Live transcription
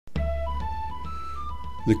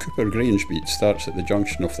The Coupar Grange beat starts at the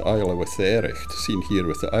junction of the Isla with the Ericht, seen here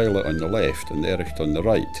with the Isla on the left and the Ericht on the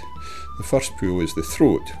right. The first pool is the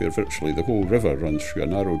throat, where virtually the whole river runs through a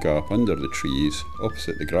narrow gap under the trees,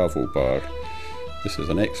 opposite the gravel bar. This is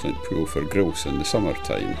an excellent pool for grouse in the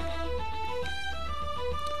summertime.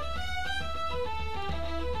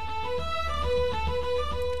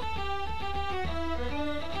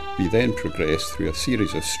 We then progress through a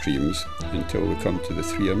series of streams until we come to the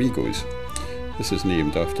Three Amigos. This is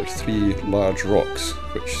named after three large rocks,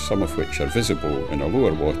 some of which are visible in a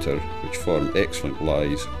lower water, which form excellent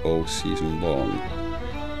lies all season long.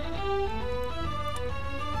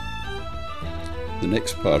 The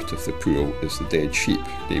next part of the pool is the Dead Sheep,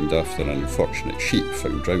 named after an unfortunate sheep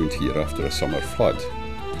found drowned here after a summer flood.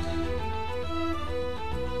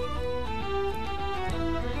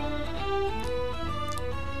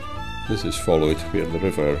 This is followed where the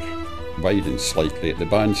river widens slightly at the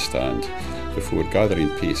bandstand, before gathering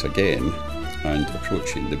pace again and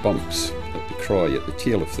approaching the bumps at the Croy at the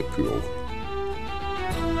tail of the pool.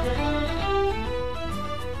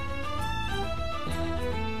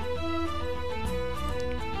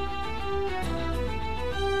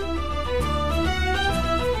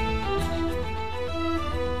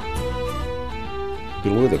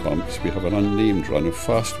 Below the bumps we have an unnamed run of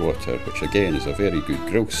fast water, which again is a very good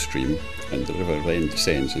grouse stream, and the river then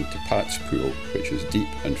descends into Pat's Pool, which is deep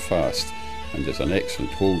and fast and is an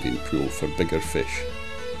excellent holding pool for bigger fish.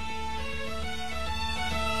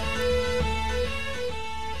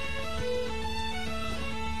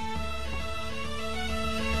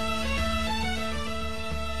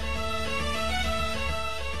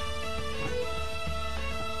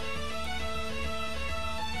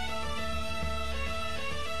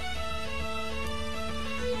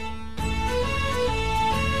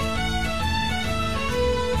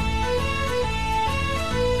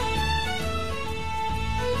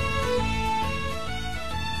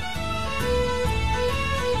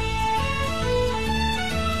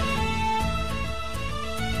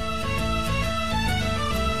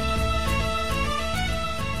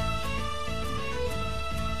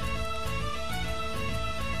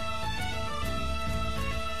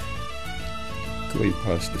 Going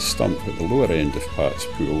past the stump at the lower end of Pat's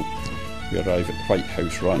Pool, we arrive at White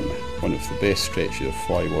House Run, one of the best stretches of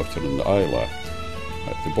fly water in the Isla,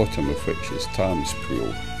 at the bottom of which is Tam's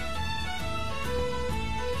Pool.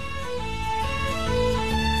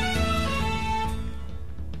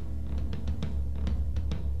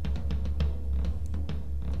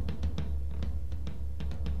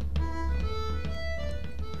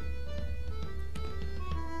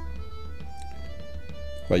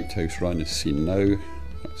 White House Run is seen now,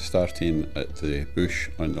 starting at the bush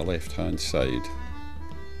on the left hand side.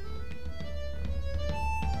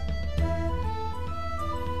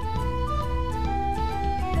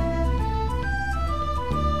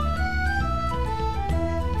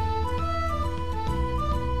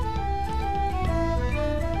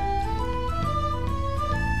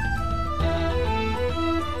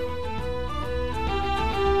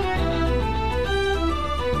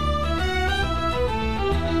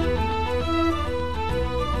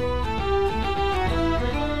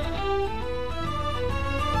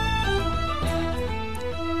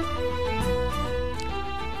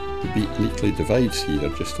 The beat neatly divides here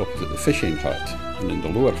just opposite the fishing hut, and in the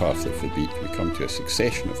lower half of the beat we come to a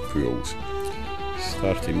succession of pools,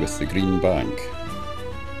 starting with the green bank.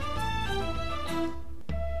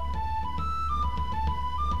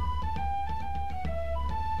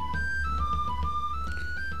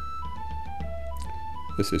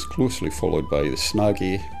 This is closely followed by the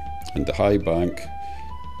Snaggy and the High Bank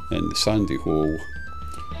and the Sandy Hole,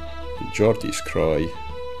 and Geordie's Croy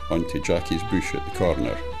onto Jackie's Bush at the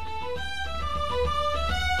corner.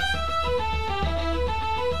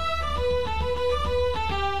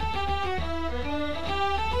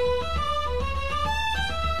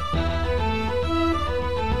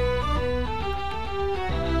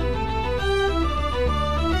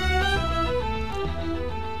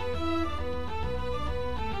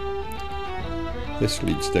 This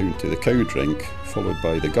leads down to the cow drink, followed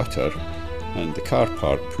by the gutter and the car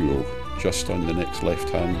park pool just on the next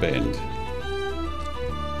left-hand bend.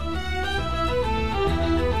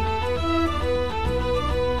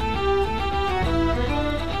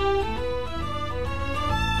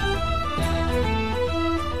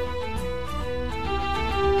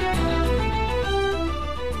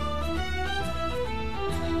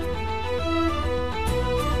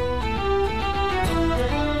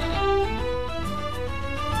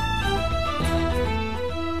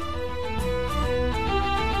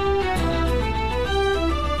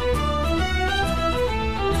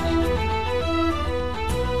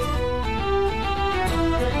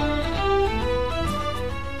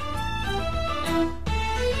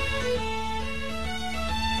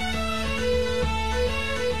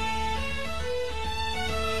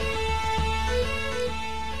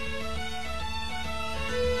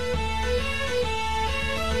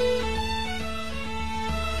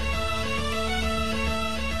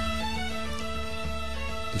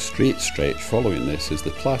 straight stretch following this is the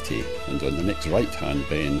Platy, and on the next right hand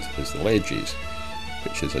bend is the Ledges,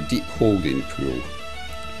 which is a deep holding pool.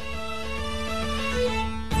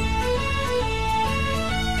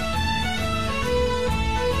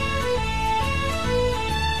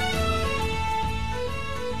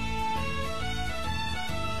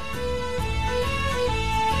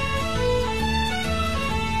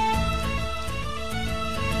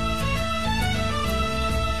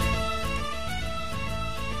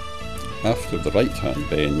 After the right hand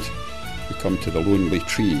bend, we come to the Lonely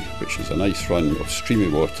Tree, which is a nice run of streamy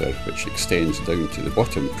water which extends down to the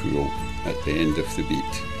bottom pool at the end of the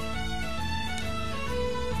beat.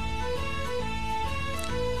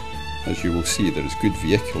 As you will see, there is good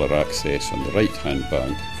vehicular access on the right hand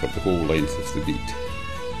bank for the whole length of the beat.